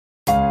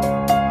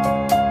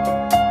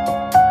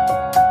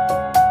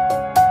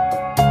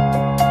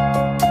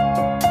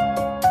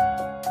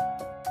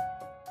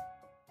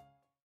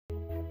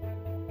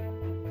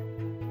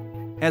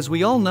As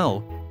we all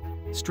know,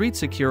 street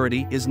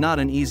security is not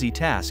an easy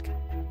task,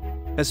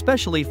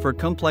 especially for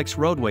complex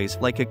roadways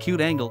like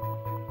acute angle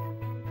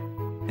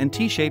and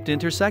T-shaped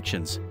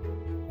intersections.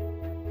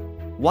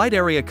 Wide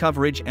area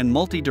coverage and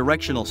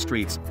multi-directional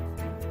streets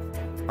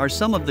are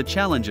some of the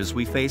challenges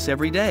we face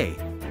every day.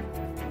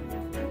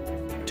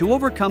 To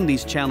overcome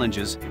these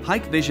challenges,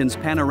 Hikvision's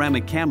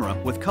panoramic camera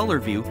with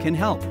ColorVu can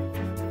help.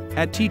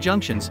 At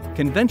T-junctions,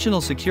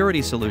 conventional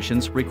security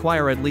solutions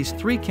require at least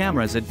 3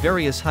 cameras at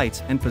various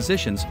heights and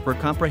positions for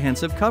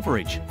comprehensive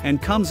coverage,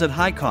 and comes at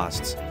high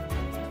costs.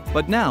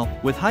 But now,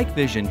 with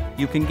Hikvision,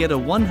 you can get a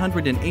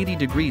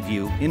 180-degree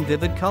view in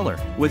vivid color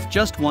with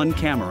just 1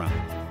 camera.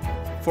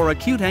 For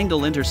acute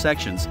angle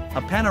intersections,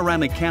 a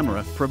panoramic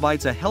camera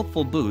provides a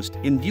helpful boost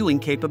in viewing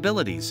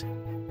capabilities.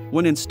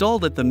 When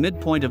installed at the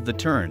midpoint of the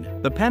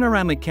turn, the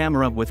panoramic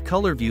camera with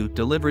ColorVu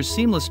delivers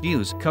seamless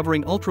views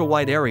covering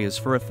ultra-wide areas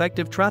for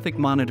effective traffic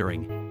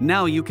monitoring.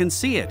 Now you can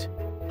see it!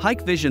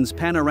 Hikvision's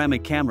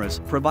panoramic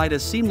cameras provide a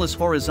seamless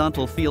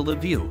horizontal field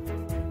of view.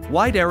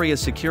 Wide area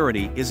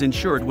security is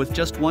ensured with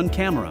just 1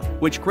 camera,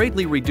 which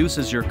greatly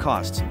reduces your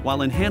costs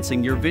while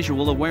enhancing your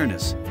visual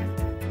awareness.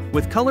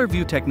 With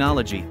ColorVu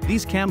technology,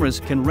 these cameras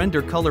can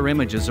render color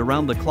images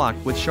around the clock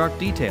with sharp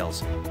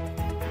details.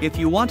 If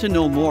you want to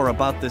know more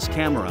about this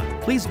camera,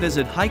 please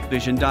visit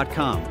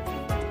Hikvision.com.